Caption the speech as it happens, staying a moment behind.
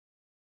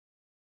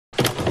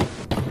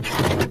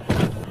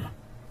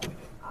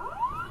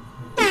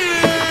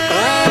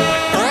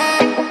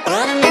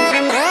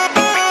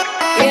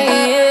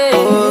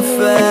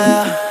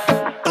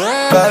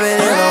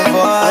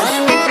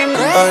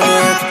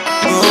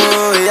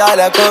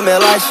olha como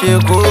ela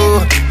chegou,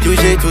 de um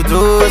jeito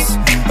doce.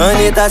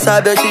 Anitta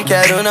sabe, eu te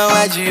quero, não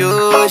é de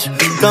hoje.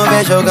 Então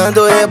vem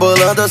jogando,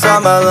 rebolando,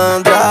 só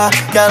malandra,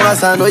 que a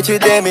nossa noite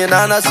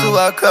termina na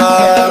sua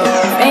cara.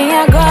 Vem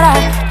agora,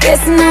 que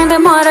se não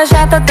demora,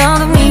 já tá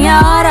dando minha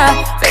hora.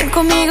 Vem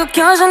comigo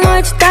que hoje a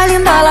noite tá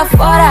linda lá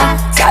fora.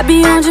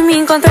 Sabe onde me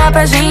encontrar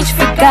pra gente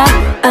ficar?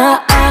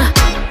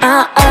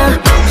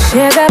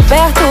 Chega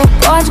perto,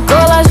 pode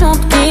colar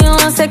junto, que o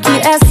lance aqui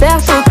é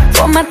certo.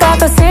 Vou matar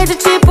tua sede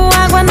tipo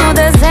água no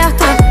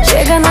deserto.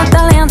 Chega no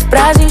talento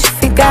pra gente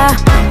ficar.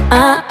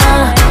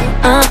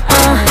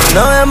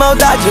 Não é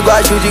maldade,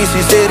 gosto de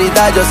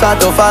sinceridade, eu só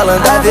tô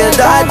falando a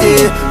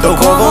verdade. Tô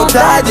com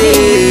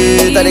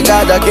vontade, tá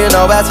ligado? Aqui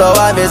não é só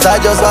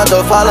amizade, eu só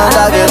tô falando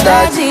a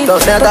verdade. Então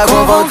senta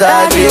com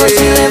vontade. Vou te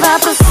levar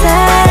pro céu,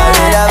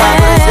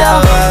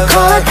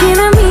 cola aqui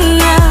na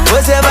minha.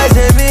 Você vai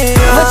ser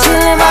minha. Vou te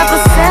levar pro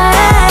céu,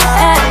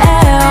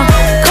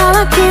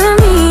 cola aqui na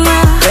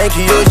minha. Vem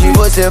que hoje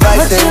você vai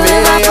ser minha. Vou te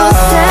levar pro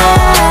céu,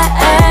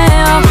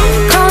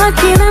 cola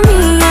aqui na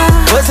minha.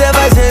 Você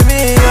vai ser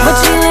minha. Vou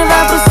te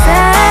levar pro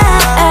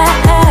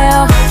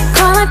céu,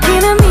 cola aqui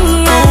na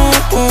minha.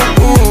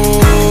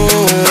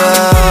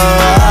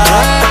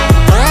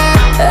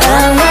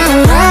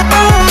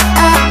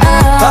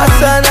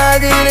 Passa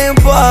nada e nem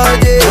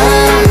pode.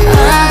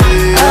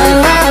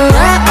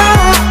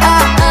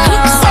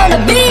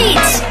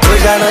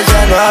 Hoje a noite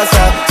é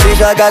nossa, se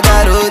joga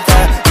garota.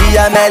 E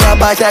a melhor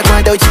parte é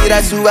quando eu tiro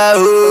a sua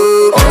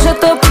roupa. Hoje eu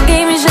tô pro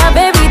game, já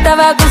bebi,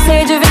 tava com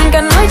sede. Vem que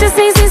a noite é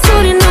sem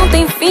censura e não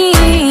tem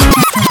fim.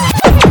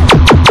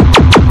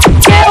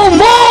 É o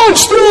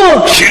monstro!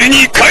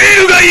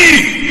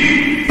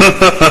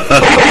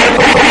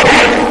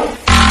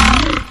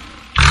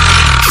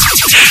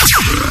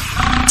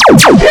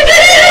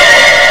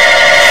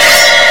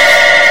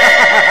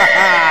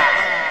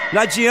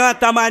 Não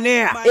adianta,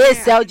 mané.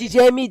 Esse é o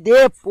DJ MD,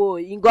 pô.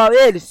 Igual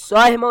ele,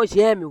 só irmão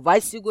gêmeo.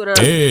 Vai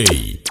segurando.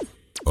 Ei!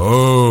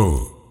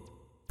 Ô!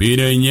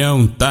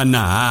 Piranhão tá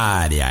na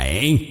área,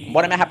 hein?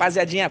 Bora, minha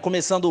rapaziadinha.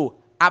 Começando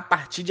a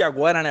partir de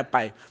agora, né,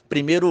 pai?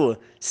 Primeiro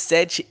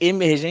set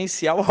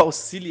Emergencial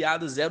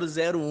Auxiliado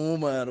 001,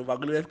 mano. O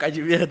bagulho vai ficar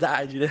de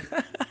verdade, né?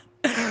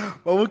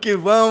 Vamos que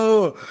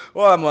vamos.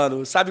 Ó,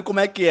 mano, sabe como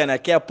é que é, né?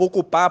 Que é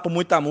pouco papo,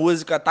 muita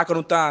música. Taca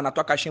na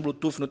tua caixinha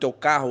Bluetooth, no teu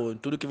carro.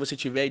 Tudo que você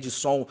tiver aí de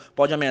som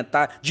pode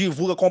aumentar.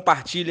 Divulga,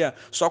 compartilha.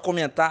 Só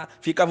comentar,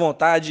 fica à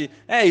vontade.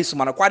 É isso,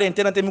 mano.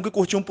 Quarentena temos que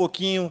curtir um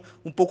pouquinho,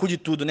 um pouco de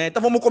tudo, né?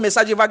 Então vamos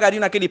começar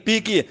devagarinho naquele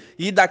pique.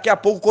 E daqui a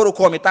pouco o couro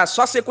come, tá?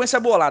 Só sequência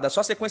bolada,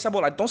 só sequência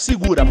bolada. Então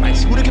segura, pai.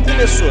 Segura que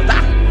começou, tá?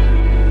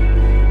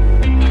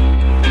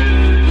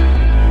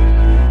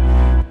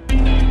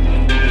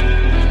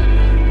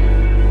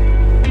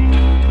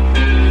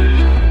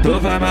 Tu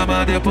vai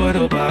mamar depois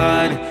do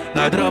baile,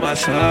 na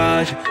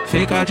hidromassagem.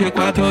 Fica de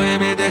 4 e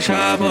me deixa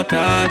à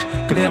vontade.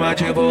 Clima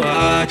de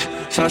boate,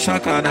 só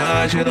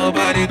sacanagem no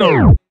baile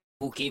do...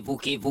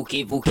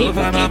 Tu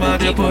vai mamar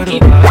depois do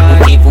baile,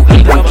 na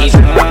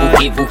hidromassagem.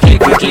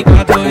 Fica de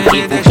 4 e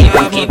me deixa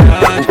à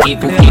vontade.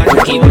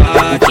 Clima de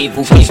boate,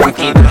 só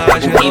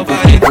sacanagem no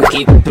baile do...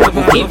 Tu vai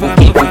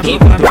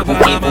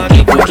mamar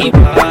depois do baile,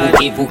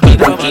 na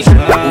hidromassagem.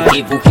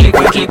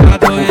 Fica de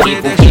 4 e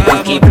me deixa à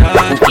vontade.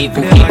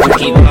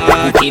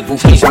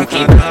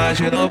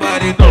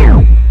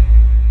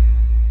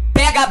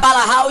 Pega a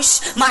bala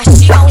house,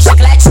 mastiga um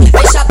chiclete,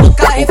 deixa a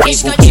boca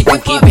refrescante,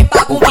 depois vem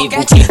paga um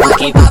boquete,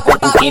 paga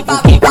um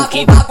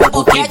boquete, paga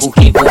um boquete,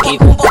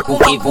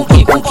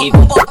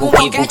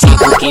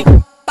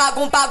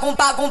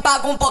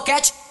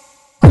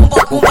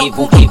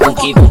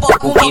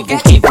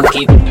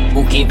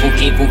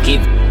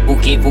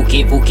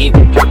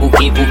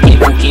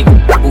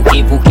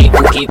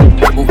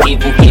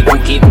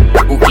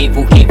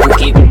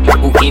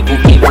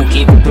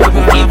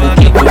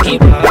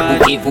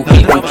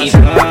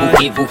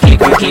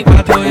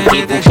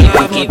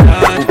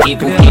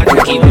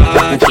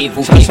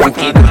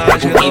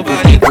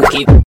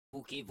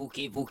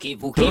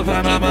 Tu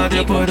vai mamar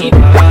depois do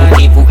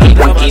baile,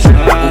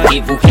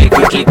 fica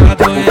aqui pra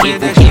tu e me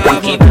deixa à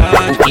vontade.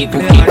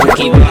 Clima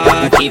de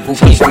boate,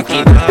 só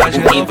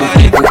sacanagem no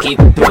baile do...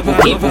 Tu vai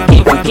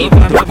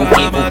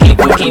mamar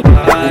depois do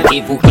baile,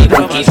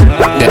 fica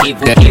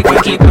aqui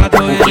pra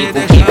tu e me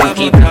deixa à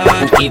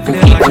vontade. Clima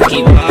de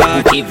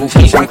boate,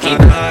 só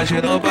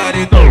sacanagem no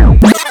baile do...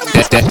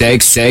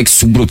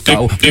 Sexo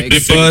brutal.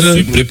 Prepara.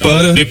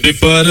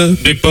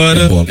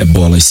 É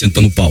bola e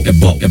senta no pau. É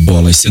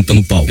bola e senta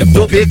no pau. É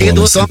bola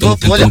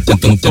e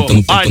senta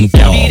no pau.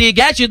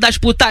 Piriguete das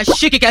putas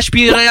chique, que as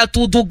piranha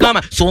tudo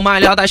gama. Sou o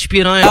malhar das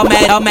piranha,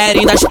 é o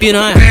merim das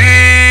piranha.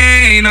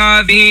 Vem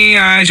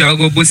novinha,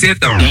 joga o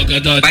bucetão.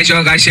 Vai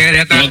jogar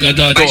xereca,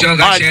 vai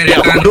jogar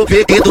xereca no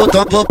pique do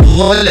topo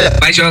pula.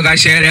 Vai jogar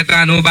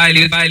xereca no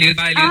baile.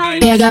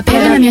 Pega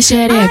na minha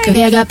xereca,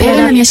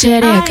 pega na minha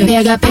xereca, pega na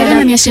minha xereca, pega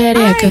na minha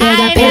xereca,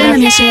 pega na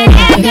minha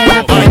xereca, pega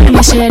na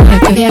minha xereca,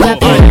 pega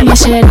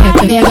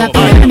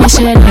na minha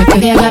xereca,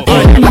 pega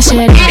na minha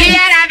xereca. E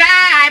ela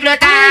vai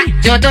brotar,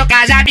 junto com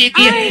as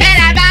amiguinhas.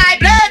 Ela vai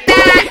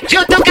brotar,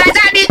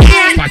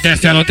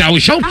 descendo até o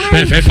chão,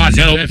 vem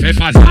fazendo, vem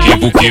fazendo.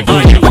 Vem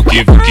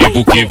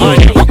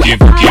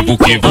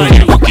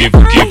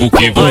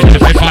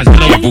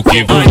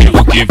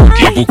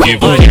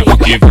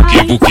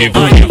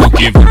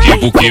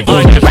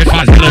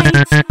fazendo,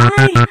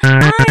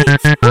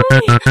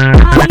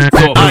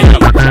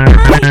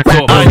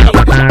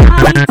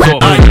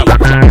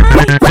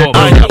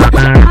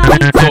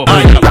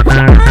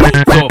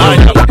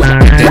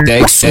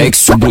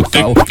 sexo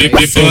brutal.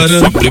 Prepara.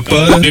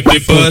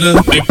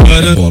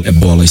 É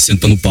bola e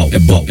senta no pau. É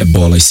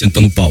bola e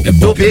senta no pau. É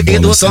bola e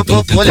senta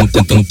no pau.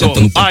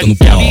 Tentando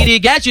pau.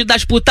 Piriguete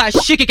das putas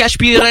chique que as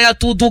piranha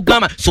tudo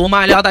gama. Sou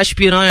malhar das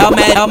piranha,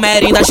 é o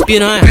merim das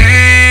piranha.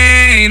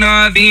 Vem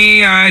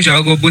novinha,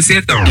 joga o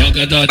bucetão.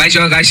 Vai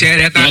jogar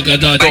xereca,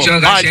 vai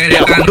jogar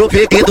xereca no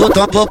do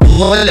topo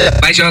bolha.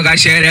 Vai jogar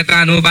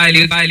xereca no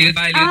baile.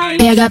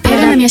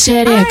 Pega na minha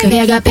xereca,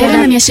 pega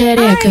na minha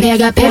xereca, pega na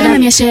minha xereca, pega na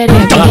minha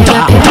xereca,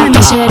 pega na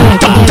minha xereca,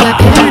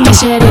 pega na minha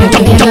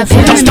xereca,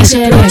 pega na minha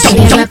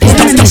xereca, pega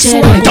na minha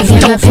xereca,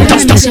 pega na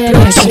minha xereca,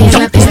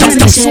 pega na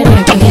minha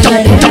xereca,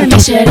 pega na minha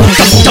xereca.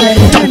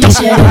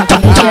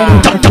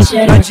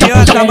 Não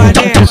adianta,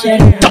 mané.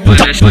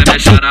 Vai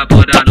deixar a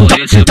bunda no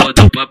ritmo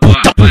do papo.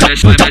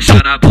 Vai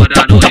deixar a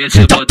bunda no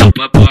ritmo do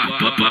papo.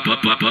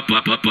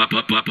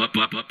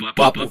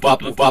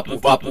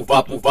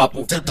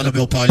 Papo. Senta no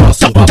meu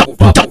palhaço.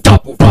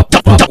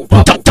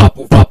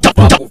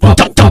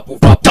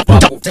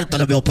 Senta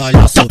no meu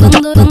palhaço.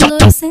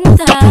 Quando eu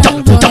sentar,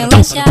 vou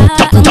relaxar.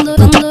 Quando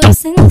eu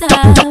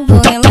sentar,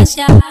 vou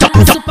relaxar.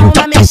 Passo o pau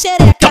na minha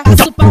xereca,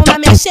 passo o pau na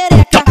minha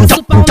xereca, passo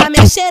o pau na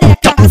minha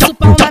xereca, passo o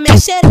pau na minha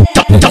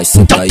xereca. Ela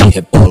senta e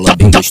rebola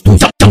bem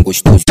gostoso, bem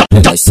gostoso.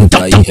 Ela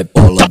senta e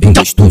rebola bem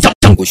gostoso,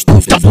 bem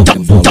gostoso. É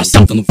bola,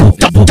 senta no pau.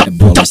 É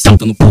bola,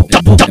 senta no pau.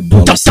 É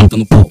bola, senta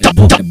no pau.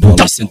 É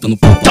bola, senta no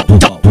pau.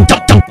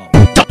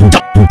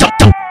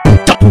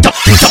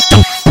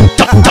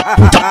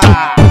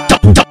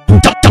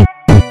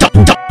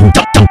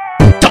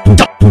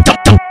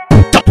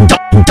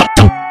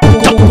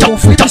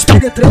 Conflitos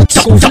penetrantes,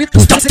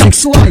 conflitos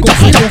sexuais.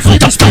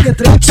 Conflitos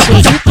penetrantes,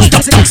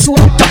 conflitos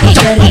sexuais.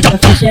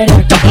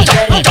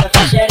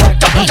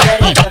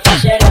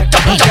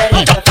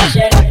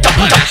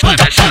 Vai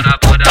deixar a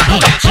bunda no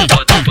ritmo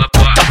do papo.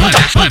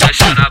 Vai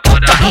deixar a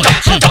bunda no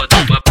ritmo do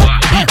papo.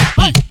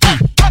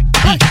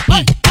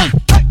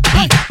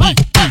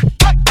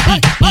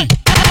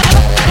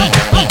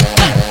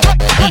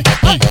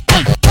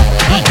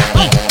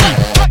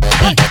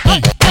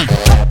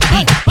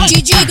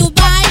 DJ do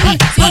baile,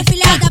 seu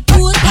filha da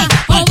puta,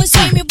 ou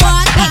você me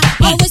bota,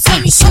 ou você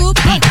me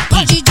chupa.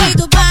 DJ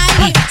do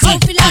baile, seu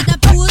filha da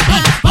puta,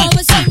 ou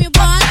você me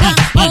bota,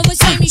 ou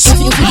você me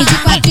chupa. Eu fico de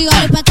quatro e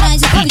olho pra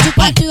trás, eu fico de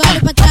quatro e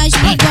olho pra trás,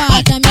 me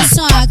bota, me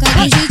soca,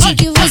 do jeitinho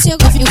que você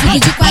gosta. Eu fico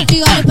de quatro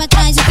e olho pra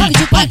trás, eu fico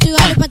de quatro e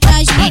olho pra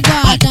trás, me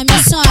bota, me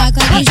soca,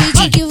 do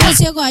jeitinho que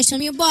você gosta.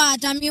 Me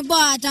bota, me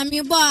bota,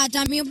 me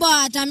bota, me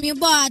bota, me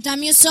bota,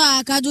 me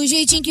soca, do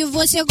jeitinho que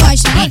você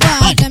gosta. Me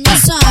bota, me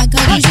soca,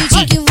 do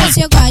jeitinho que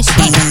você gosta.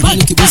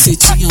 Caralho que você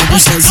tinha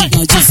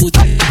gostosinha de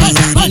fuder.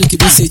 Caralho que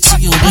você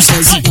tinha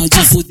gostosinha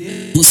de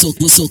fuder. Vou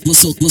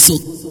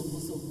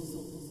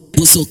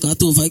socar,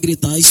 tu vai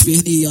gritar,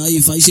 espernear e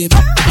vai gemer.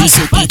 Vou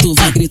socar, tu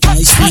vai gritar,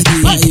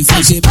 espernear e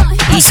vai gemer.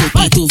 Vou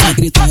socar, tu vai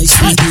gritar,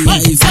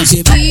 espernear e vai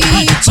gemer.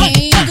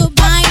 DJ do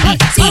baile,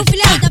 seu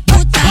filha da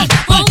puta,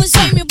 ou você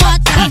me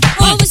bota,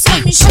 ou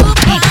você me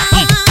chupa.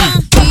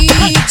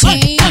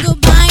 DJ do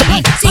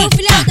baile, seu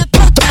filha da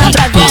puta, ou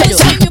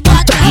você me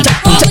bota,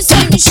 ou você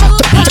me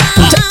chupa.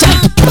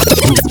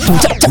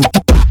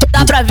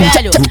 Dá pra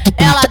velho,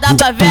 ela dá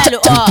pra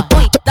velho, ó.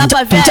 Dá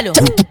pra velho,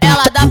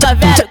 ela dá pra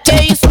velho.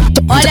 Que isso?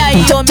 Olha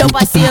aí, ô meu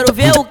parceiro,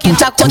 vê o que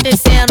tá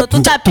acontecendo. Tu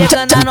tá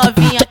pegando a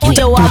novinha que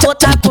teu avô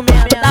tá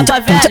comendo. Dá pra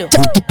velho,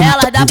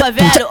 ela dá pra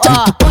velho,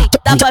 ó.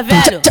 Dá pra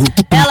velho,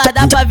 ela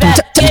dá pra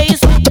velho. Que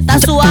isso? Tá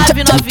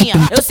suave, novinha.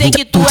 Eu sei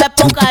que tu é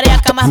pão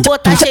careca, mas pô,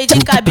 tá cheio de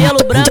cabelo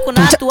branco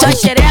na tua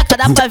xereca.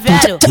 Dá pra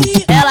velho,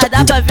 ela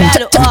dá pra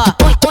velho, ó.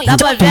 Dá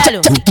pra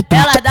velho,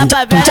 ela dá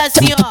pra velho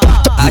assim, ó.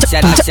 A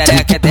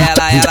xereca é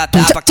dela, ela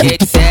dá pra quem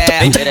quiser.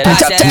 A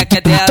xereca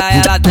é dela,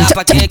 ela dá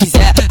pra quem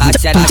quiser. A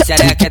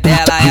xereca é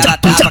dela, ela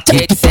dá pra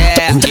quem quiser.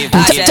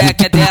 A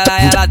xereca é dela,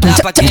 ela dá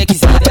pra quem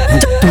quiser.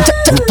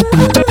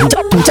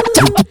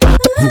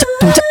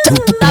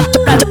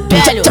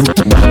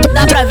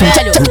 Dá pra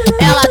velho,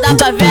 ela dá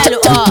pra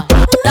velho, ó.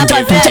 Dá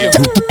pra velho,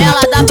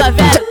 ela dá pra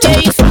velho. Que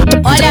isso?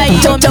 Olha aí,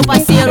 ô meu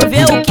parceiro,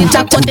 vê o que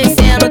tá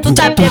acontecendo. Tu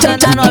tá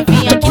pegando a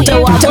novinha que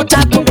teu avô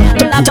tá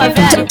comendo. Dá pra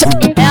velho,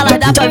 ela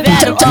dá pra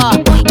velho, ó.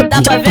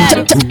 Dá pra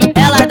velho,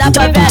 ela dá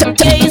pra velho.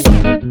 Que isso?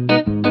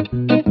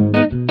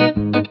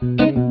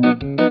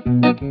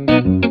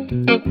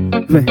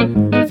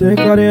 Tem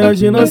carinha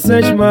de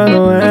inocente, mas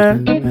não é.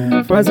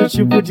 Faz o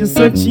tipo de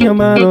santinha,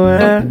 mas não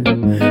é.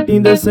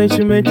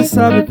 Indecentemente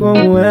sabe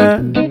como é.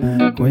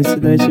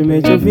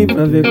 Coincidentemente eu vim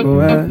pra ver qual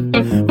é.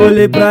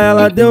 Olhei pra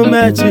ela, deu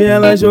match,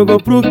 ela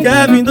jogou pro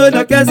Kevin,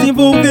 doida quer se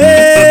envolver.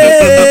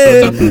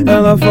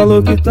 Ela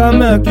falou que tá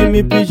mel, que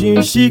me pediu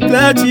um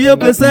chiclete e eu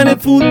pensando em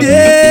fuder.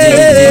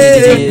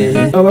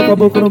 Ela com a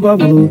boca no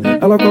babalu,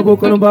 ela com a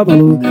boca no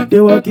babalu,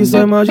 eu aqui só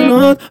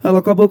imaginando.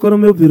 Ela com a boca no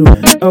meu peru,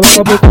 ela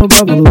com a boca no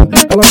babalu,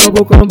 ela com a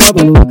boca no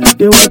babalu,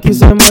 eu aqui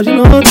só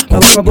imaginando.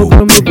 Ela com a boca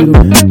no meu peru,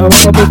 ela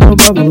com a boca no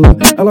babalu,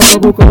 ela com a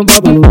boca no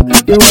babalu,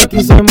 eu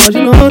aqui só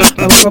imaginando.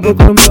 Ela com a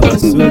boca no meu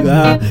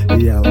sugar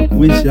e ela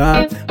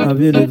puxa. A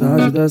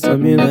habilidade dessa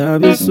mina é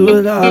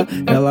absurda.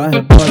 Ela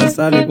rebola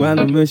essa língua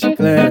no meu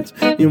chiclete.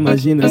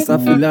 Imagina essa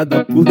filha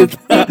da puta.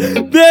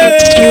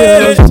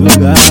 Ela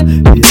sugar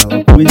e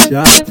ela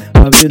puxa. A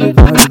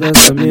habilidade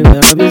dessa mina é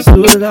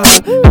absurda.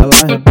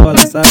 Ela rebola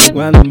essa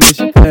língua no meu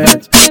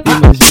chiclete.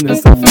 Imagina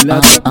essa filha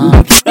da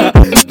puta.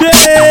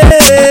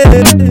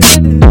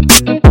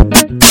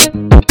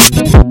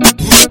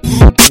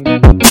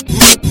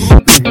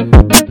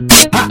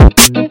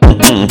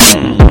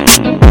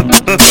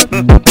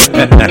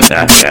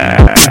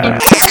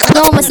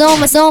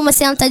 Dou uma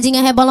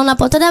sentadinha, rebola na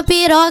ponta da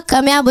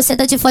piroca. Minha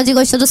buceta te fode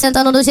gostoso,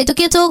 sentando do jeito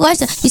que tu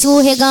gosta.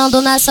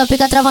 Escorregando na sua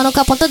pica, travando com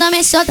a ponta da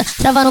mexota.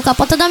 Travando com a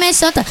ponta da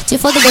mexota. Te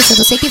fodo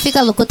gostoso, sei que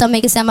fica louco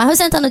também, que se amarra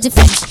sentando de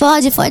frente.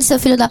 Fode, seu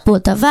filho da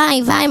puta.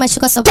 Vai,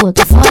 machuca essa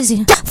puta.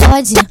 Fode,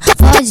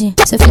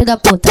 seu filho da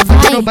puta.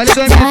 Vai,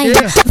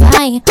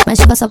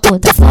 machuca essa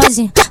puta.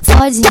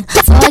 Fode,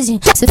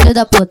 seu filho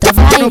da puta.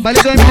 Vai,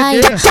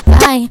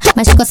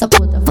 machuca essa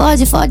puta.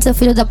 Fode, seu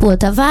filho da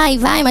puta. Vai,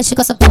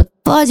 machuca essa puta.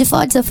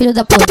 Fode, seu filho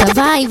da puta.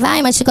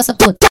 Vai, machuca essa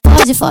puta.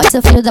 Fode,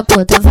 seu filho da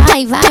puta.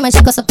 Vai,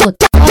 machuca essa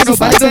puta.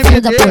 Fode, seu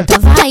filho da puta.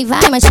 Vai,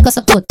 machuca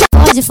essa puta.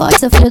 Fode,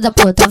 seu filho da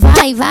puta.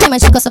 Vai,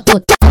 machuca essa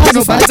puta.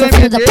 Fode, seu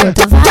filho da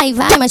puta. Vai,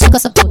 machuca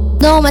essa puta.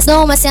 Dou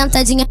uma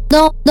sentadinha,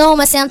 dou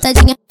uma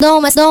sentadinha, dou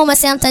uma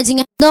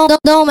sentadinha,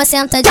 dou uma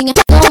sentadinha,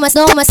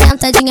 dou uma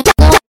sentadinha,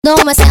 dou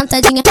uma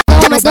sentadinha,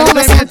 dou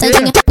uma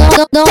sentadinha,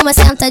 dou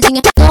uma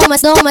sentadinha,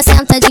 dou uma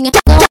sentadinha,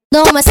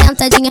 dou uma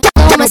sentadinha,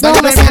 dou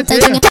uma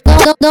sentadinha,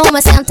 dou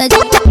uma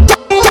sentadinha.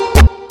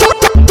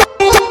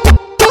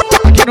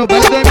 Aqui no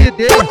baile do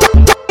MD.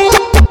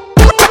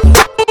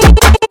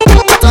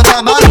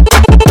 Santa Mara.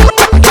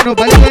 Aqui no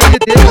baile do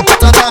MD.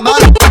 Santa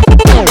Mara.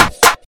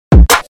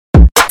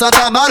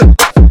 Santa Mara.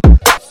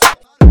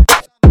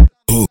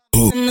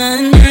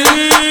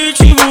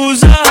 Tipo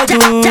usado,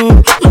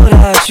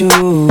 Loratio,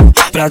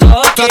 pra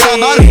toque,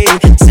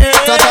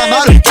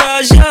 sempre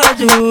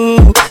trajado,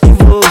 no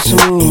bolso,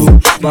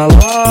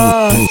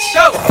 malote.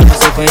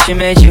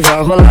 Consequentemente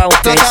vai rolar um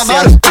pente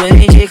certo, tu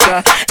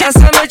indica.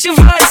 Essa noite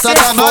vai ser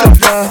foda.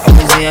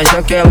 Coisinha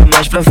já quebra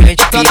mais pra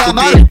frente, pica o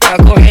brilho da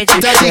corrente.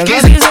 Pega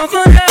a visão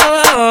quando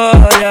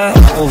ela olha.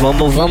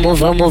 Vamos.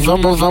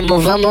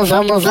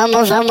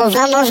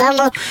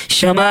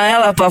 Chama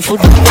ela pra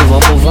fuder.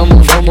 Vamos.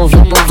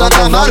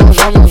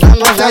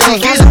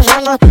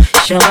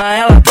 Chama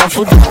ela pra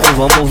fuder.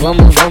 Vamos.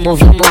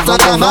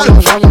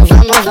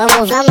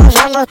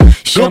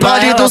 Chama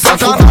ela pra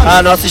fuder.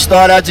 A nossa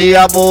história de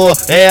amor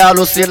é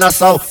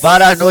alucinação.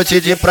 Várias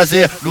noites de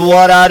prazer no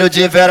horário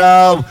de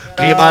verão.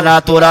 Clima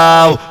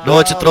natural,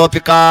 noite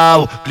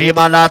tropical.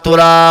 Clima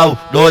natural,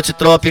 noite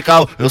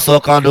tropical. Eu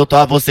socando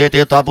tua buceta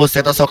e tua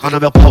buceta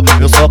socando meu pau.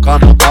 Eu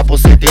socando tua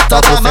buceta e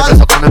tua buceta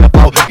socando meu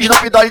pau.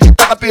 Snoop Dogg de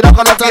taca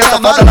piroca, não quer essa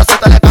foda, ela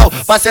senta legal.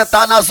 Vai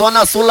sentar na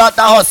zona sul lá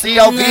da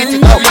Rocinha, o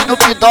Vidigal.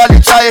 Snoop Dogg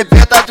te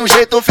arrebenta de um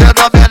jeito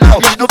fenomenal.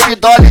 Snoop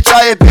Dogg te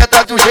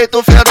arrebenta de um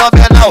jeito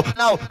fenomenal.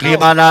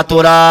 Clima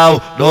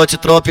natural, noite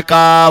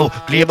tropical.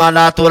 Clima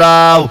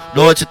natural,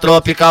 noite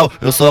tropical.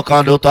 Eu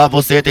socando tua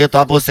buceta e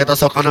tua buceta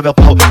socando meu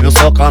pau. Eu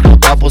socando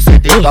tua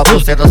buceta e tua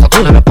buceta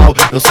socando meu pau.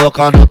 Eu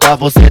socando tua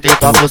buceta e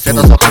tua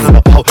buceta socando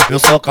meu pau. Eu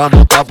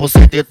socando tua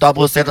buceta e tua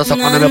buceta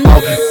socando meu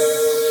pau.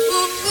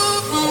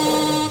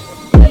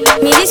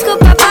 Me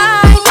desculpa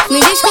pai, me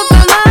desculpa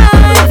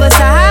mãe. Vou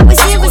sarrar por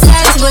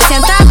 5-7, vou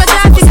sentar pra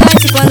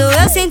traficante. Quando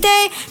eu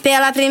sentei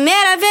pela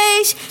primeira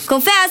vez,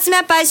 confesso me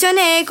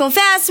apaixonei.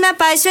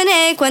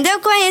 Quando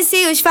eu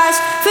conheci os fãs,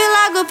 fui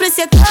logo pro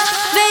setor.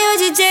 Veio o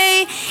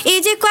DJ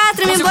e de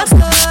 4 me botou.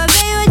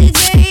 Veio o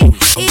DJ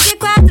e de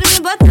 4 me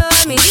botou.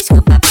 Me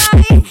desculpa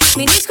pai,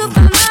 me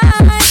desculpa mãe.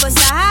 Vou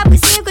sarrar por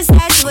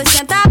 5-7, vou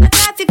sentar pra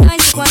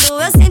traficante.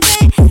 Quando eu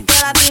sentei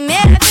pela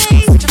primeira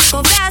vez,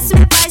 confesso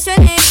me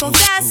apaixonei.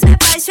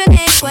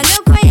 Quando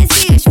eu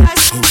conheci os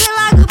fãs, fui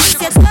logo pro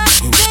setor.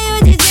 Veio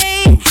o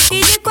DJ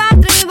e de 4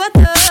 me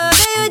botou.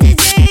 Veio o DJ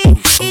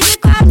e de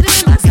 4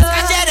 me botou.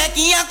 A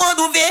xerequinha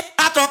quando vê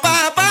a tropa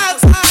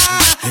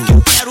passar,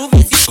 eu quero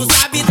ver se tu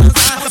sabe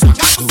dançar.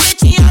 Joga a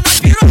bucetinha na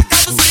piroca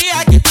dos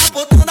cria que tá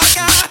botando a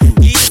cara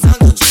e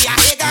usando te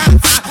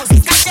arregaçar.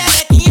 A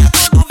xerequinha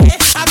quando vê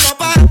a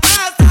tropa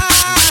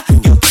passar,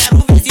 eu quero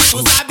ver se tu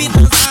sabe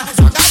dançar.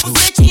 Joga a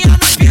bucetinha na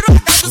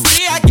piroca dos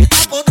cria que tá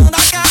botando a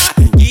cara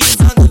e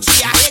usando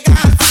te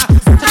arregaçar.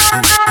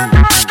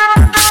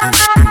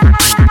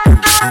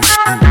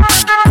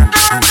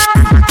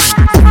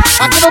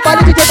 Aqui no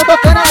baile o DJ tá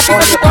tocando a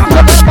porra de quatro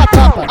jogando pra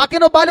tropa. Aqui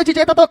no baile o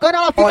DJ tá tocando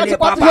ela fica de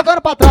quatro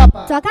jogando pra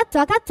tropa. Soca,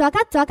 soca, soca,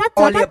 soca,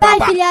 soca,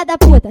 tá, filha da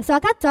puta.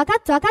 Soca, soca,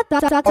 soca,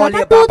 soca,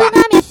 soca tudo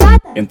na minha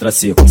chota. Entra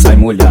seco, sai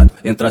molhado,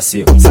 entra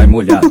seco, sai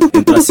molhado,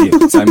 entra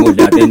seco, sai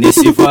molhado, é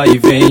nesse vai e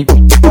vem.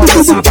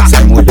 Entra seco,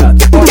 sai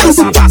molhado, entra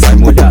seco, sai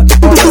molhado,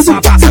 entra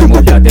seco, sai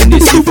molhado, é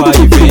nesse vai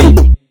e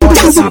vem.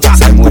 Entra seco,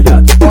 sai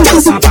molhado,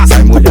 entra seco,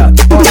 sai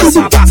molhado, entra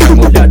seco, sai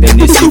molhado, é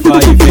nesse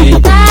vai e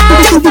vem.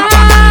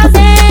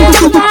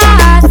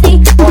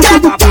 Assim,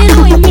 taca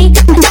tiro em mim,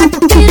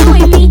 taca tiro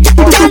em mim.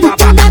 Aquela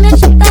bunda me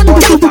chutando,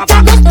 tá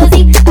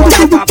gostosinho.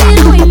 Taca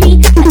tiro em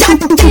mim, taca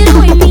tiro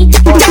em mim.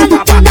 Aquela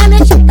bunda me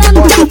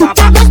chutando,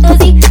 tá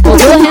gostosinho. Tô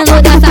correndo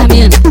dessa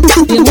mina,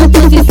 e muito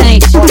se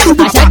sente.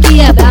 Acha que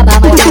é braba,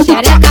 mas a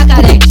xereca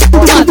carente.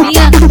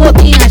 Novinha,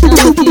 bobinha,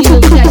 achando que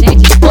ilude a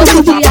gente. Todo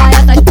dia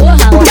essas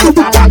porra,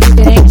 uma cara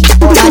diferente.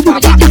 Mas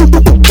pode dizer,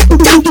 o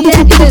que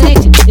é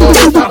diferente? Ele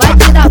só vai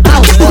te dar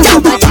pau,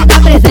 não vai te dar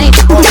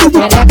presente.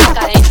 Xereca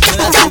carente,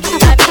 essa aqui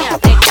na minha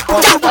frente.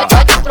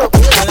 Pode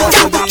procurar,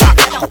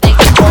 não tem.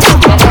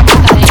 Xereca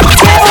carente.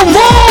 É um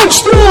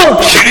monstro!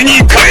 Gene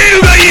caiu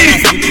daí!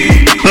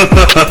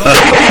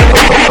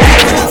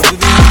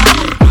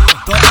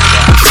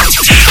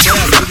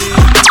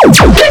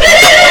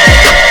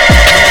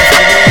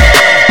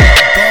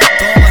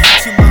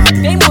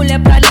 Vem mulher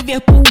pra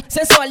Liverpool,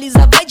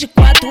 sensualiza, vai de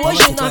quatro.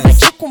 Hoje nós vai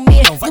te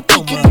comer no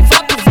pique do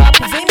vapo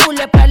vapo. Vem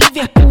mulher pra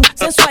Liverpool,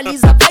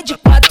 sensualiza, vai de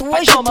quatro.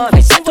 Hoje tu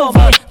vai se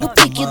envolver no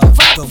pique do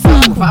vapo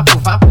vapo. Vapo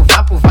vapo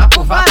vapo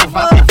vapo vapo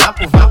vapo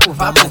vapo vapo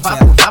vapo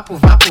vapo vapo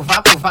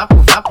vapo vapo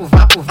vapo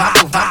vapo vapo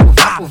vapo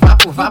vapo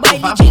vapo vapo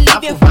baile de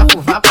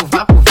Liverpool. Vapo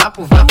vapo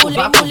vapo vapo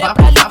mulher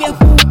pra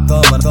Liverpool.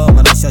 Toma,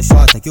 toma na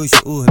xoxota que hoje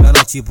o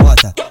menor te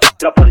bota.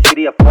 Tropa do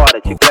tiria fora,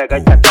 te pega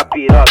e taca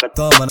piroca.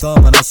 Toma,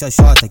 toma na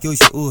xoxota que hoje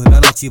o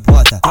menor te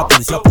bota.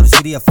 Tropa do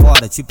tiria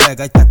fora, te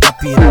pega e taca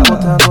piroca.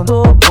 Botando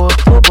no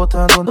boto,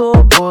 botando no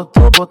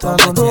boto,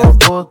 botando no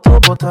boto,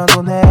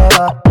 botando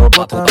nela.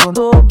 Botando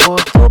no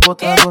boto,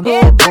 botando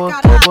no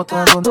boto,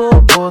 botando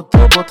no boto,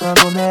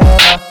 botando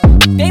nela.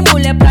 Vem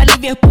mulher pra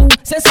Liverpool,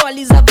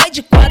 sensualiza, vai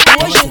de quatro.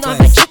 Hoje nós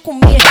vai te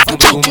comer no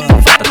pique do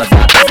vapo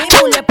vapo. Vem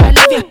mulher pra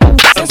Liverpool,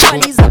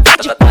 sensualiza, vai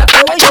de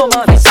quatro. Hoje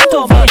nós vai se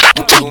envolver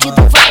no pique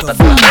do vapo vapo.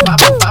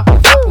 Vapo vapo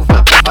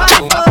vapo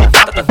vapo vapo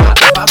vapo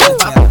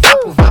vapo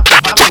vapo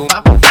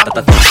vapo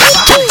vapo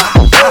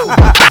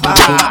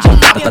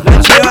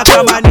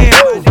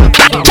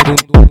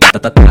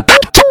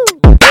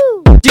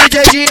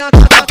DJ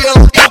Dianta,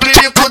 cabelo que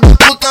brinco do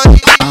putaria.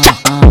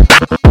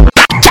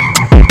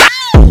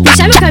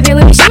 Puxa meu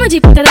cabelo, me chama de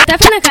puta, dá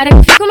tapa na cara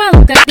que fico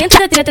maluca. Dentro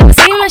da treta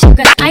você me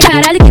machuca. Ai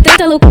caralho, que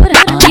tanta loucura.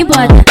 Me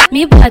bota,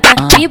 me bota,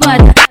 me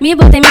bota, me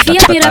bota. Me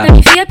fia piroca,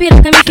 me fia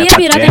piroca, me fia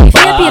piroca, me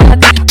fia piroca.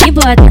 Me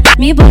bota,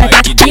 me bota, me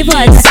bota, me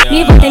bota.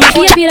 Me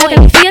fia piroca,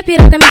 me fia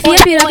piroca, me fia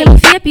piroca, me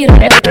fia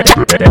piroca.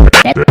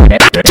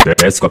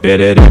 Desce com a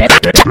perereca,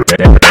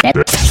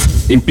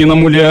 empina a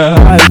mulher.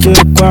 Ai de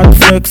quatro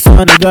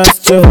flexando,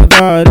 desce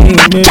devagarinho.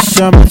 Me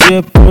chama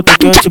de puta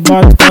que eu te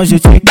boto com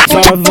jeitinho.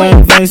 Só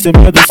vem sem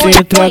medo, se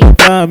entrega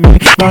pra mim.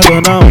 Mas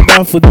eu não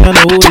tá fudendo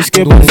o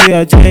esquema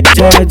baseadinho.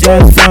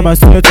 Essa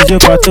maceta de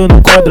quatro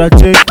no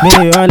quadradinho.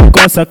 Me olha com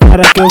essa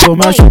cara que eu vou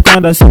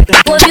machucando assim.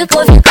 Vou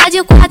ficar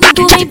de quatro,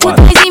 tu vem por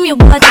trás e me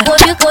bota. Vou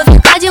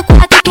ficar de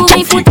quatro, tu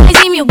vem por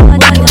trás e me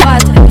bota.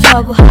 Eu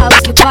jogo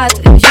house de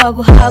quatro, eu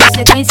jogo house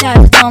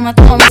sequenciado. Toma,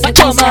 toma,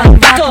 sequenciado.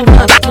 Vapo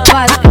de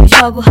quatro, eu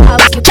jogo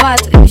house de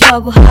quatro, eu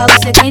jogo house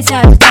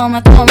sequenciado.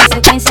 Toma, toma,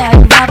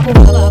 sequenciado. Vapo.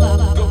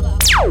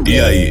 E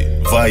aí,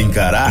 vai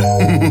encarar?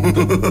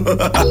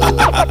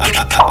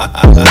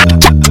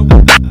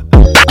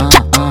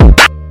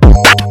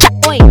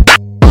 Oi.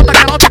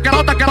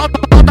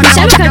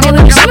 Puxa meu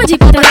cabelo, me chama de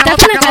puta, dá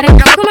tapa na cara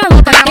que fico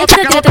maluca. Dentro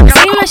da treta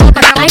você me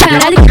machuca. Ai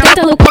caralho, que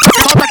tanta loucura.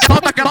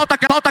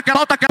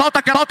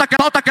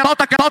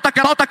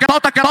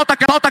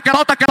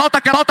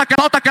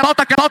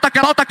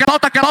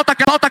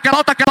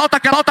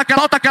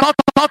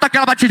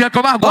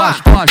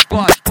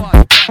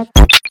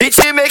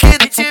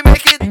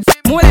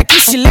 Moleque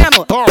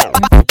chileno,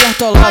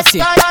 Bertolossi.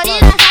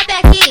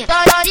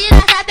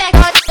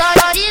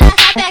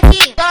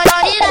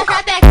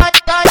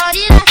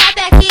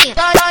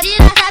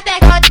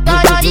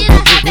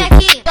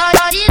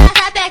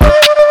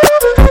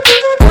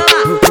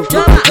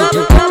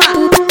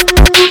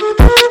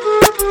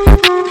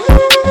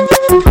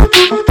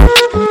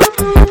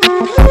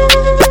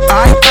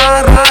 Ai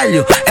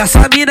caralho,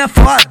 essa mina é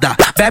foda.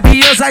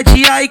 Bebe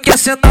ousadia e quer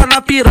sentar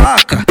na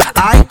piroca.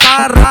 Ai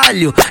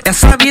caralho,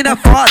 essa mina é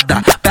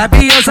foda.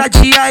 Bebe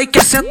ousadia e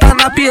quer sentar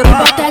na piroca.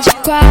 Bota de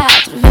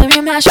quatro, vem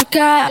me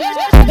machucar.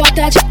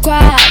 Bota de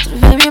quatro,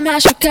 vem me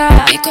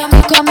machucar. E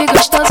come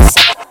gostoso,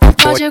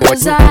 pode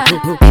gozar.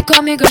 E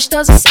come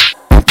gostoso,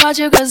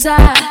 pode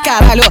gozar.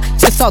 Caralho,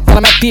 se solta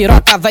na minha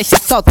piroca, vai se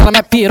solta na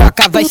minha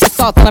piroca, vai se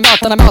solta na minha,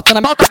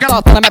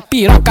 solta na minha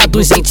piroca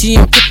do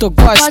jeitinho que tu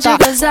gosta.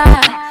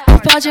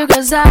 Pode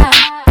gozar,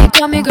 e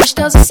come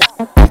gostoso.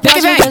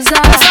 Vem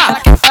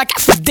Ela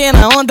quer fuder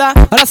na onda,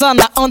 olha só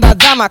na onda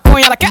da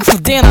maconha. Ela quer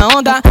fuder na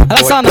onda,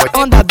 olha só na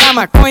onda da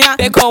maconha.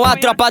 Pegou a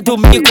tropa do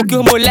mico que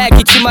o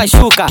moleque te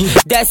machuca.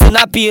 Desce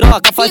na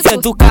piroca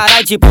fazendo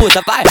cara de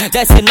puta, vai.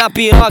 Desce na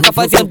piroca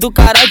fazendo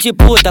cara de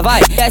puta,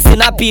 vai. Desce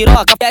na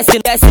piroca, desce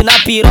na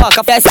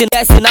piroca,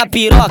 desce na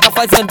piroca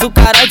fazendo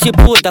cara de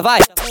puta, vai.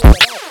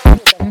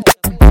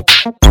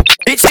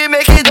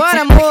 Beatmaker do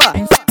amor,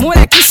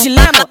 moleque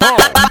chileno,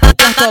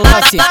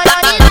 Bertolotti.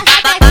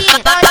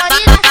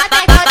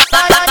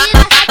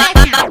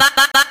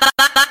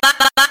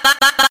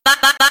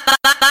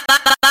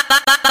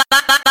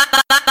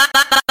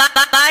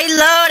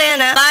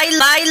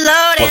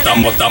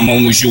 Bota a mão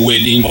no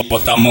joelhinho,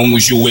 bota a mão no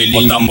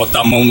joelhinho, bota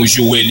a mão no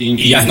joelhinho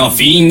e as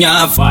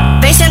novinha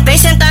vai. Vem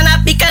sentar na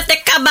pica até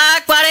acabar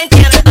a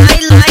quarentena. Ai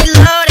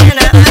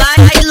Lorena,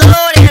 ai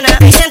Lorena.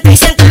 Vem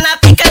sentar na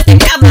pica até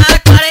acabar a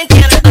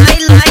quarentena. Ai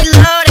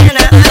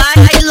Lorena,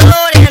 ai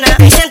Lorena.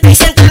 Vem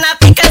sentar na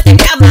pica até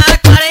acabar a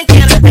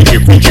quarentena.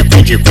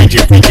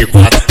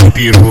 24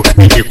 piru,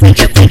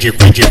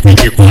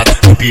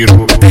 24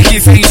 piru. Vem que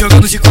vem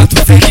jogando de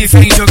 4, vem que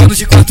vem jogando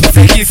de 4,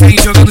 vem que vem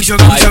jogando de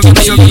 4,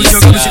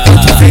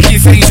 vem que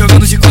vem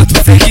jogando de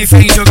 4, vem que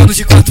vem jogando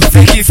de 4,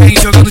 vem que vem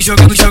jogando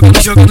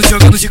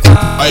de 4.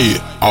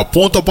 Aí,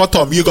 aponta pra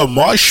tua amiga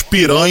mais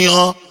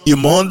piranha e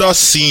manda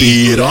assim: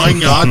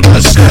 piranha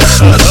das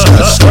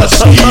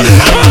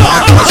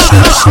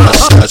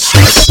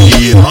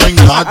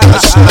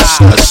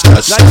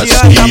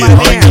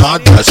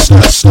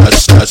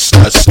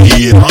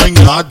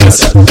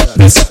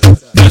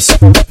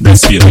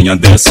desce piranha,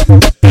 desce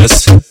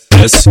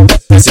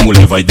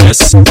mulher vai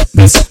desce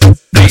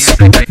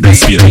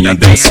piranha,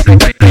 desce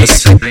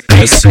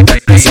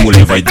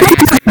mulher vai desce.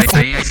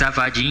 Vem as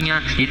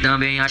safadinha e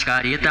também as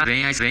careta.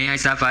 Vem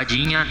as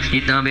safadinha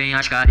e também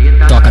as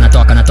careta. Toca na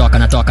treta.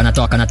 Rasga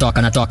na treta.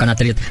 Toca na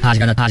treta.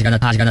 Rasga na treta.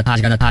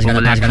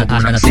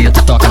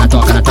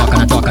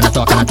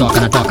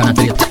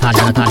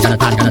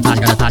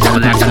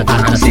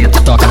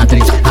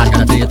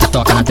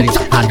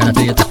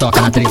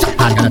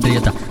 Rasga na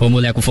treta. O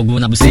moleque com fogo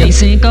na buceta.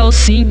 Sem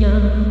calcinha.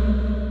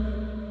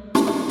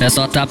 É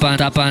só tapa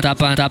na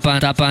xereca,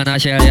 tapa na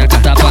xereca,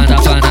 tapa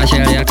na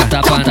xereca.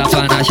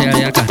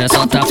 É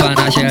só tapa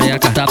na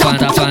xereca, tapa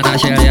na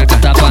xereca,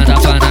 tapa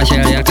na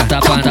xereca,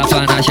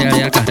 tapa na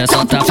xereca. É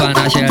só tapa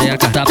na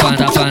xereca, tapa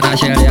na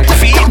xereca.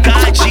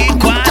 Fica de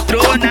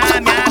 4 na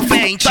minha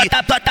frente. Só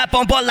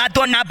tapão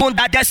bolado na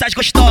bunda dessas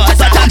gostosas.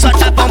 Só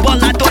tapão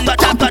bolado,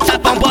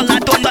 tapão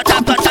bolado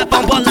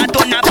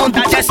na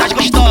bunda dessas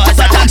gostosas.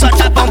 Só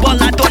tapão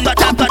bolado,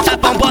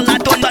 tapão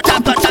bolado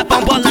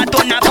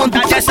na bunda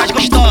dessas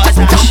gostosas.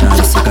 Vou puxar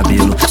esse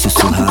cabelo,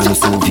 sussurrar no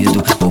seu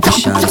ouvido. Vou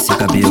puxar esse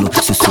cabelo,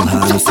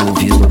 sussurrar no seu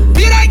ouvido.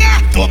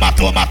 Piranha! Toma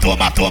pau.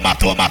 Piranha!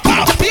 Toma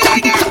pau.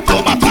 Piranha!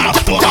 Toma pau.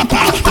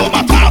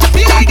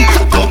 Piranha!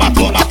 Toma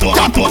pau.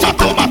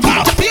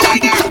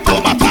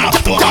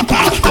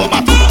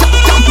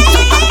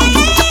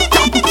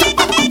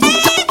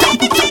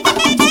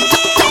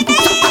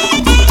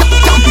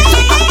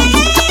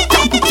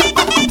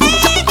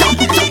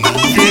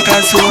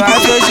 Fica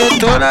suave, hoje eu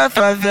tô na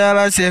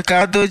favela,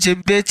 cercado de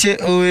BT,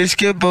 o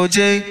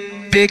esquibaldei.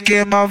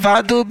 Pique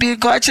malvado,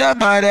 bigode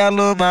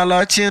amarelo,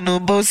 malote no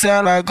bolso,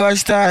 ela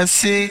gosta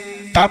assim.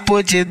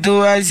 Papo de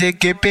 2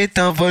 equipes,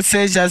 então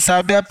você já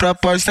sabe a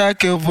proposta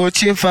que eu vou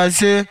te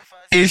fazer.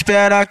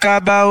 Espera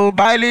acabar o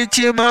baile,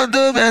 te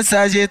mando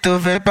mensagem, tu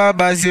vem pra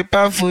base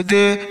pra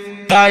fuder.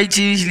 Vai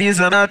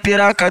desliza na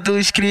piroca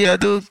dos cria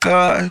do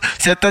carro.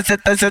 Senta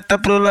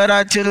pro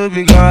loratinho no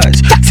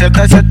bigode.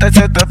 Senta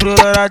pro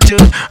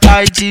loratinho.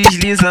 Vai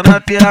desliza na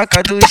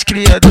piroca dos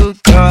cria do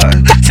carro.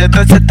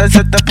 Senta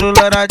pro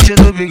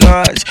loratinho no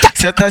bigode.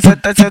 Senta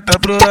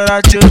pro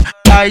loratinho.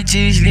 Vai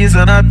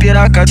desliza na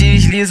piroca,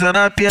 desliza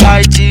na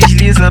piroca,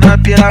 desliza na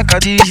piroca,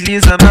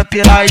 desliza na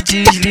piroca,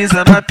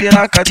 desliza na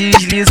piroca,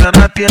 desliza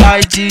na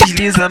piroca,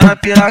 desliza na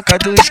piroca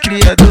dos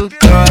cria do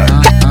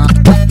carro.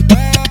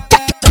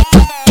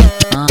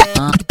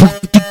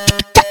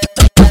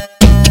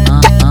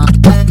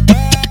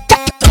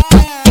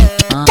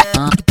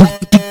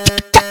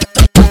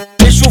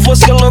 Deixo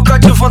você louca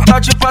de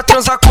vontade pra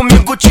transar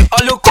comigo. Te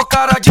olho com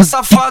cara de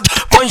safado,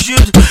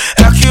 bandido.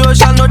 É que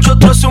hoje à noite eu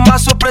trouxe uma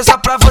surpresa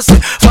pra você.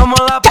 Vamos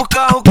lá pro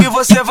carro que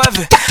você vai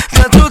ver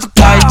dentro do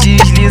carro. Vai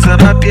desliza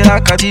na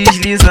piroca,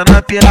 desliza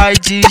na piroca,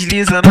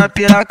 desliza na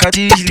piroca,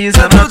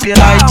 desliza na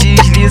piroca,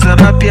 desliza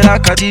na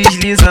piroca,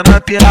 desliza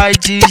na piroca,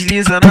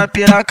 desliza na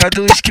piroca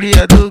dos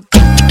cria do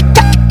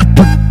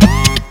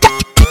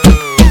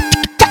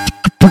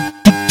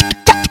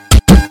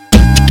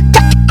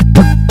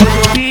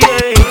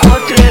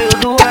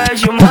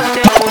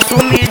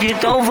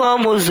então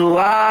vamos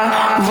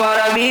zoar.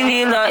 Vara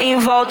menina em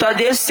volta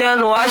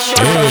descendo a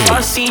chota,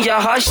 assim de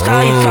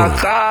arrastar e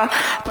tacar.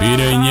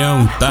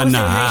 Piranhão tá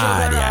na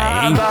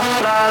área, hein?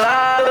 Pra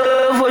lá,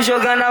 eu vou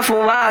jogar na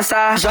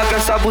fumaça. Joga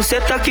essa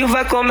buceta que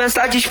vai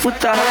começar a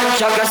disputar.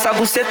 Joga essa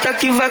buceta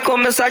que vai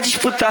começar a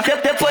disputar.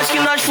 Depois que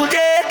nós fuder,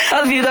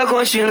 a vida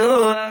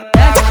continua.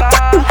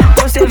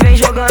 Você vem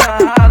jogando a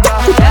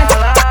raba.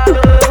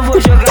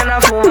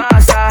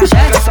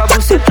 Essa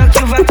buceta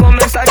que vai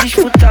começar a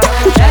disputar.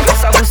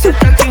 Essa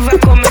buceta que vai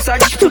começar a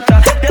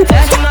disputar.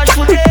 Depois que nós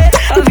fuder,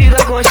 a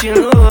vida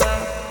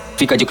continua.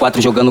 Fica de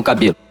quatro jogando o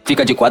cabelo,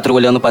 fica de quatro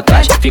olhando pra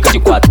trás. Fica de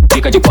quatro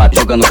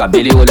jogando o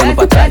cabelo e olhando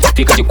pra trás.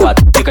 Fica de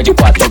quatro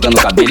jogando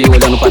o cabelo e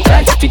olhando pra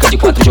trás. Fica de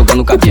quatro jogando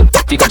o cabelo,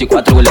 fica de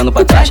quatro olhando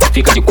pra trás.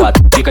 Fica de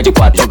quatro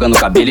jogando o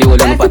cabelo e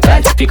olhando pra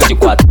trás. Fica de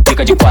quatro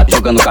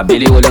jogando o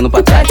cabelo e olhando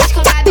pra trás. Mexe com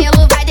o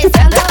cabelo, vai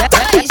descendo.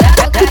 Oi,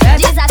 joga o cabelo,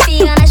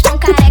 desafiando as pão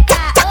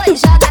careca. Oi,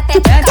 joga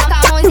pepeca com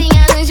a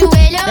mãozinha no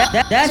joelho.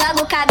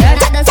 Joga o cabelo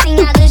na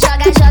dancinha do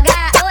joga.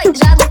 Oi,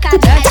 joga o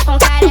cabelo, as pão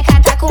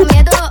careca tá com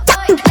medo.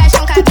 Oi,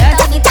 fecha o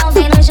cabelo, então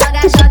vem no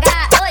joga.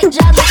 Oi,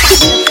 joga o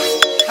cabelo.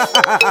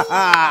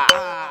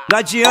 Não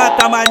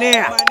adianta,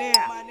 mané.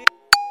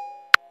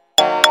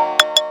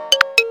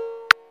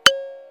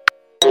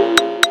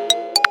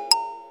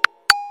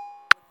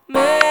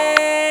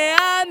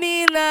 Meia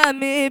mina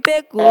me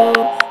pegou,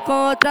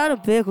 com outra no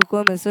beco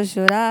começou a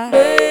chorar.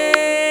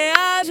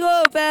 Minhas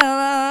roupas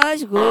ela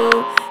rasgou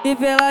e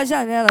pela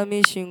janela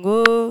me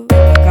xingou.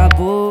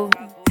 Acabou,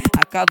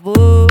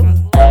 acabou,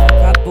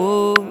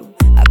 acabou,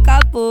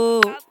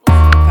 acabou,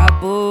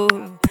 acabou,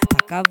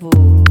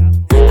 acabou,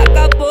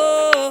 acabou.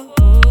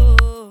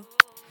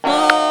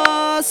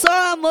 Nosso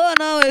amor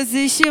não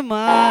existe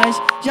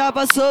mais, já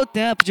passou o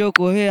tempo de eu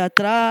correr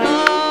atrás.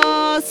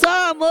 Nosso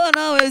amor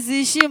não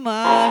existe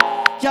mais,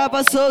 já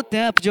passou o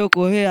tempo de eu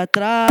correr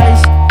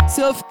atrás.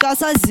 Se eu ficar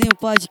sozinho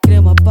pode crer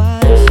uma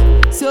paz.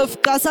 Se eu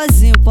ficar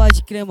sozinho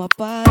pode crer uma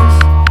paz.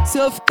 Se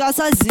eu ficar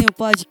sozinho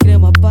pode crer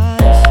uma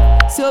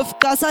paz. Se eu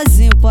ficar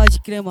sozinho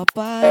pode crer uma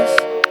paz.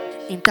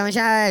 Então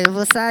já eu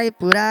vou sair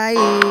por aí,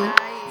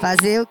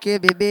 fazer o que,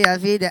 beber, a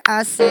vida é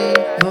assim.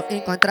 Vou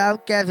encontrar o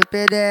Kevin,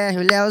 PDR,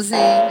 o Leozinho.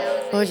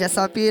 Hoje é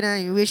só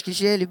piranha, whisky,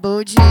 gelo e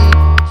boldinho.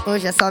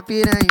 Hoje é só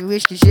piranha,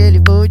 whisky, gelo e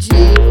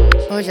boldinho.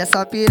 Hoje é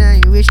só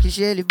piranha, whisky,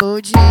 gelo e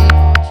boldinho.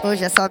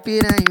 Hoje é só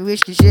piranha,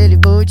 whisky, gelo e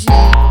boldinho.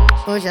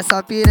 Hoje é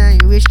só piranha,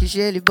 whisky,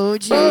 gelo e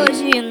boldinho.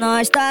 Hoje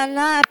nós tá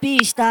na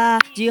pista,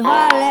 de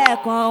rolé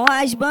com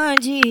as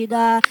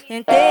bandidas.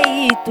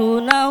 Tentei e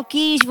tu não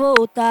quis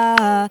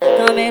voltar,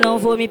 também não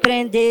vou me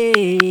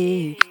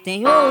prender.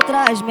 Tem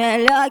outras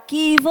melhor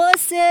que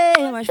você,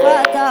 mas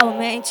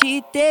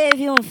fatalmente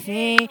teve um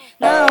fim.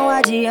 Não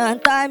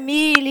adianta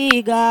me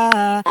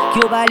ligar,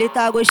 que o baile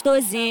tá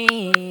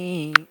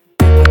gostosinho.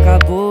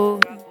 Acabou,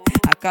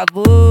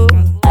 acabou,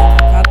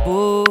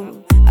 acabou,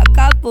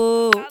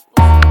 acabou,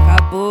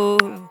 acabou,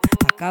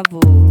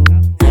 acabou,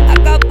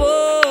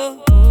 acabou.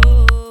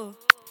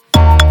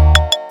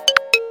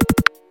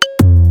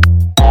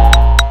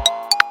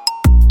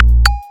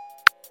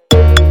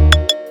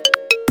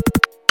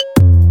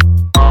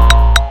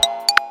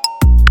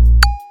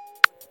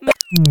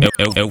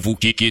 É o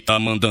Vulki que tá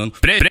mandando.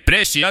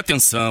 Preste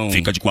atenção.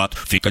 Fica de quatro,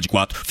 fica de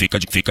quatro, fica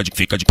de quatro,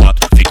 fica de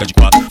quatro, fica de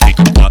quatro,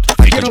 fica de quatro,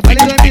 fica de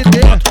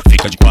quatro,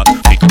 fica de quatro,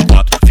 fica de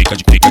quatro, fica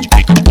de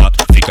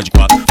quatro, fica de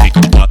quatro,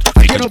 fica de quatro,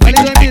 fica de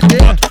quatro, fica de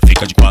quatro,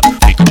 fica de quatro.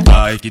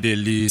 Ai, que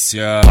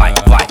delícia. Vai,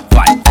 vai,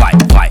 vai, vai,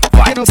 vai,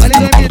 vai. Senta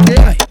no colo do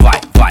pai. Vai,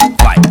 vai,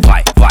 vai,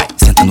 vai, vai.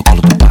 Senta no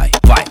colo do pai.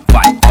 Vai,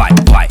 vai, vai,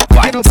 vai,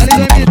 vai. Senta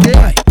no colo do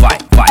pai. Vai,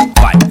 vai,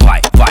 vai,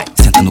 vai, vai.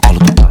 Senta no colo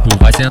do pai. Tu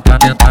vai sentar,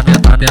 mentar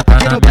na minha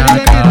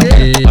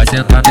cabeça. Vai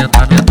sentar,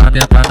 mentar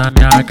na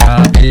minha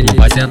cabeça.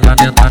 Vai sentar,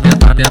 mentar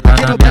na minha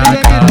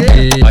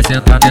cabeça. Vai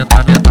sentar,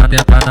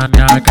 mentar na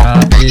minha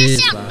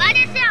cabeça.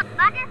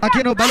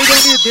 Aqui no baile do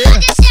MD.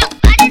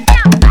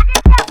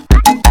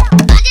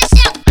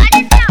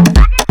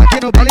 Aqui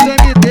no baile do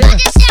MD.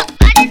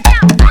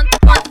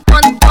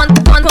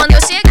 Quando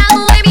eu chegar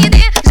no MD,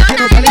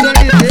 JR não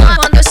me provoca.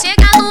 Quando eu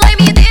chegar no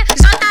MD,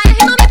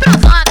 JR não me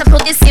provoca. Tu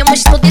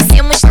descemos, tá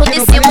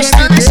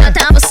na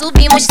chata.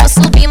 Subimos,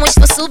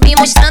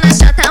 tá na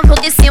chata. Tu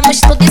descemos,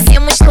 tá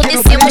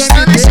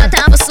na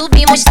chata.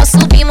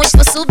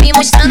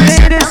 Subimos, tá na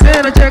chata. Vem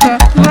descendo, tchega,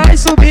 vai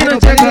subindo,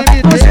 tchega.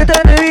 Você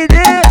tá no MD,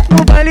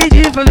 no baile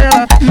de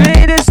favela.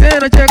 Vem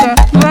descendo, tchega,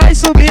 vai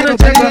subindo,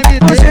 tchega.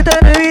 Você tá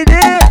no MD,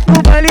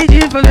 no baile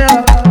de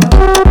favela.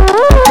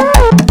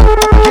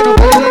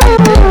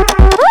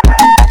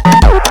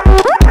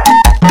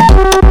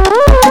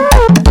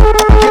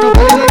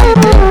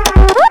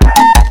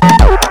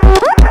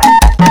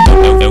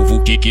 É o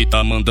Vulki que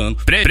tá mandando.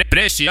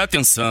 Preste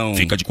atenção.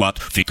 Fica de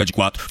quatro, fica de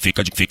quatro,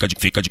 fica de quatro,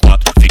 fica de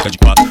quatro, fica de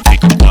quatro,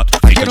 fica de quatro,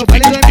 fica de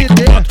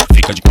quatro,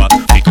 fica de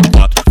quatro, fica de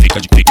quatro, fica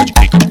de quatro,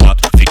 fica de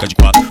quatro, fica de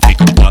quatro,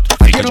 fica de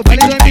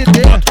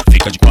quatro,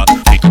 fica de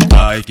quatro, fica de quatro.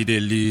 Ai, que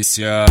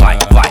delícia. Vai,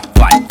 vai,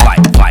 vai, vai,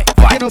 vai,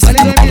 vai.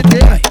 Senta no colo do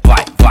pai.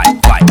 Vai, vai,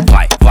 vai,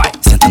 vai, vai.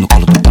 Senta no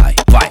colo do pai.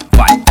 Vai,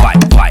 vai, vai,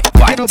 vai,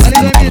 vai.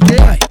 Senta no colo do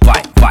pai.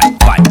 Vai, vai,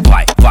 vai,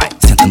 vai, vai.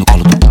 Senta no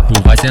colo do pai.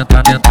 Tu vai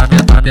sentar, mentar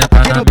na minha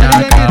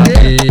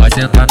cabeça. Vai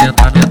sentar,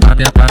 mentar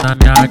na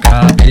minha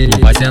cabeça.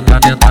 Vai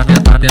sentar, mentar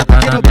na minha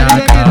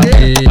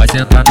cabeça. Vai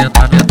sentar,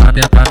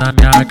 mentar na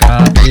minha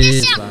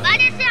cabeça.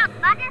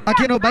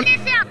 aqui no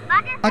baile,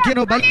 aqui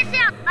no baile,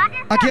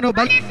 aqui no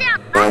baile,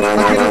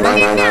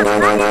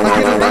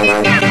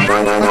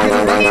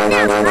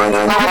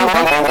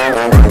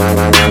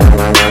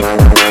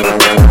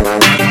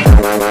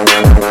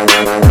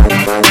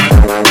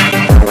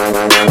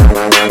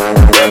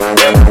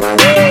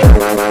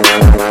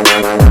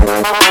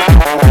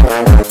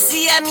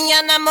 Se a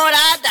minha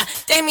namorada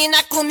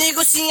termina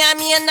comigo, se a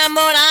minha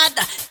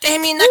namorada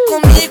termina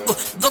comigo,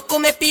 vou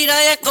comer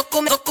piranha, vou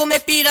comer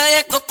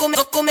piranha, vou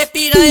comer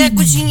piranha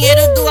com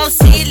dinheiro do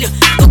auxílio.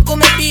 Vou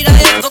comer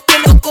piranha, vou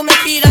comer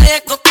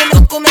piranha, vou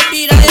comer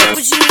piranha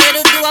com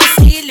dinheiro do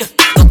auxílio.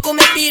 Vou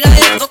comer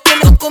piranha, vou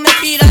comer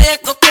piranha,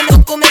 vou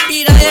comer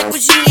piranha com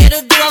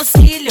dinheiro do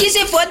auxílio. Que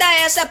se foda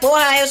essa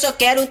porra, eu só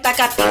quero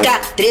tacar pica.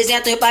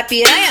 300 pra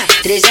piranha,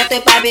 300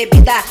 pra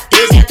bebida,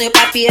 300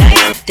 pra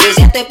piranha,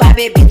 300 pra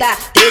bebida,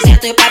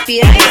 300 pra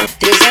piranha,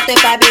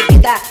 300 pra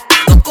bebida.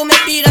 Vou comer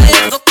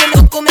piranha, vou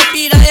comer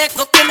piranha,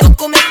 vou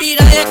comer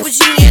piranha com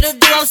dinheiro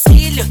do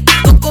auxílio.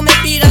 Vou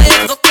comer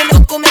piranha, vou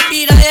comer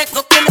piranha,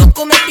 vou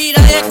comer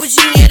piranha com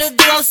dinheiro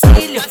do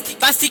auxílio.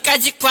 Vai ficar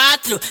de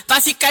quatro,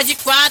 vai ficar de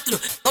quatro.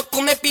 Vou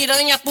comer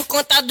piranha por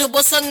conta do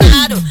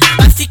Bolsonaro.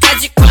 Vai ficar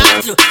de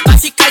quatro, vai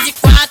ficar de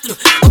quatro.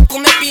 Vou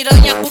comer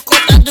piranha por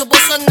conta do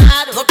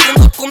Bolsonaro. Vou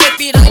comer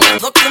piranha,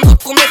 vou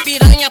comer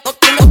piranha, vou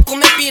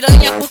comer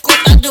piranha por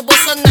conta do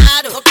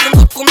Bolsonaro. Vou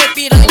comer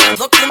piranha,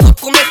 vou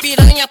comer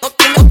piranha, vou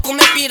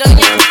comer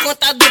piranha por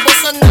conta do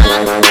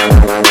Bolsonaro.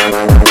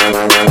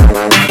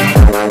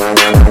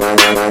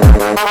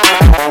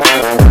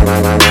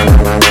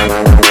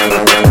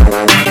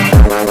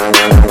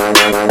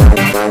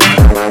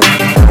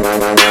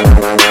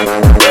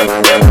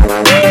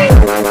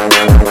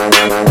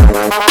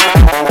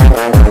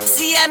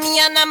 Se a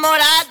minha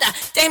namorada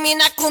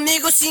termina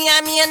comigo, se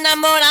a minha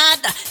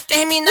namorada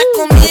termina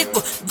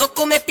comigo, vou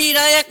comer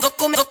piranha, vou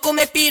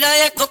comer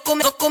piranha, vou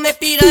comer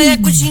piranha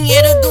com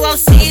dinheiro do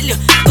auxílio.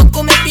 Vou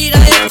comer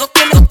piranha, vou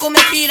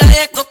comer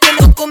piranha, vou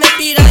comer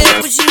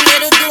piranha com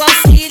dinheiro do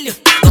auxílio.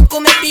 Vou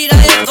comer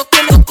piranha, vou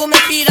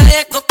comer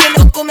piranha, vou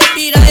comer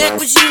piranha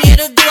com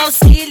dinheiro do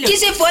auxílio. Que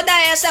se foda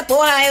essa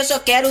porra, eu só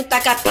quero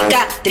tacar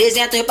pica.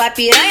 300 pra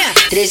piranha,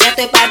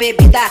 300 pra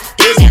bebida,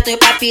 300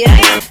 pra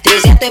piranha,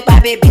 300 pra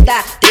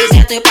bebida,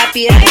 300 pra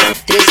piranha,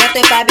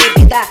 300 pra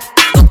bebida.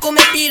 Vou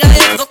comer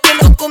piranha, vou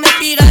comer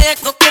piranha,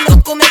 vou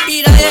comer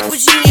piranha com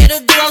dinheiro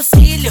do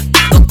auxílio.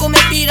 Vou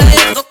comer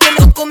piranha, vou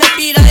comer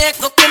piranha,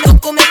 vou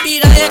comer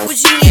piranha com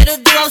dinheiro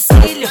do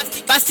auxílio.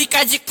 Vai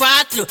ficar de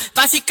quatro,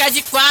 vai ficar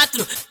de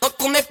quatro. Vou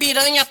comer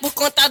piranha por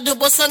conta do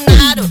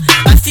Bolsonaro.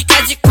 Vai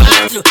ficar de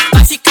quatro,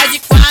 vai ficar de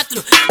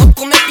quatro. Vou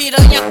comer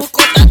piranha por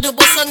conta do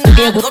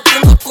Bolsonaro.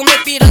 Vou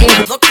comer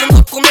piranha, vou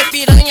comer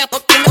piranha, vou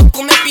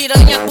comer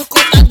piranha por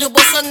conta do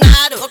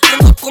Bolsonaro. Vou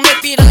comer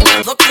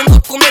piranha, vou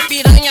comer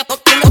piranha, vou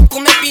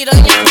comer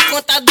piranha por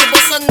conta do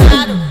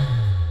Bolsonaro.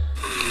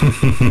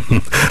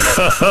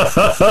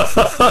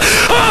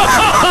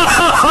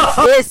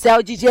 Esse é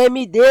o DJ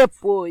MD,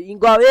 pô.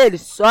 Igual ele,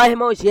 só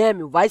irmão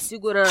gêmeo. Vai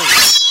segurando.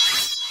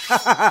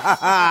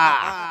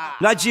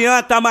 Não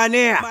adianta,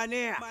 mané.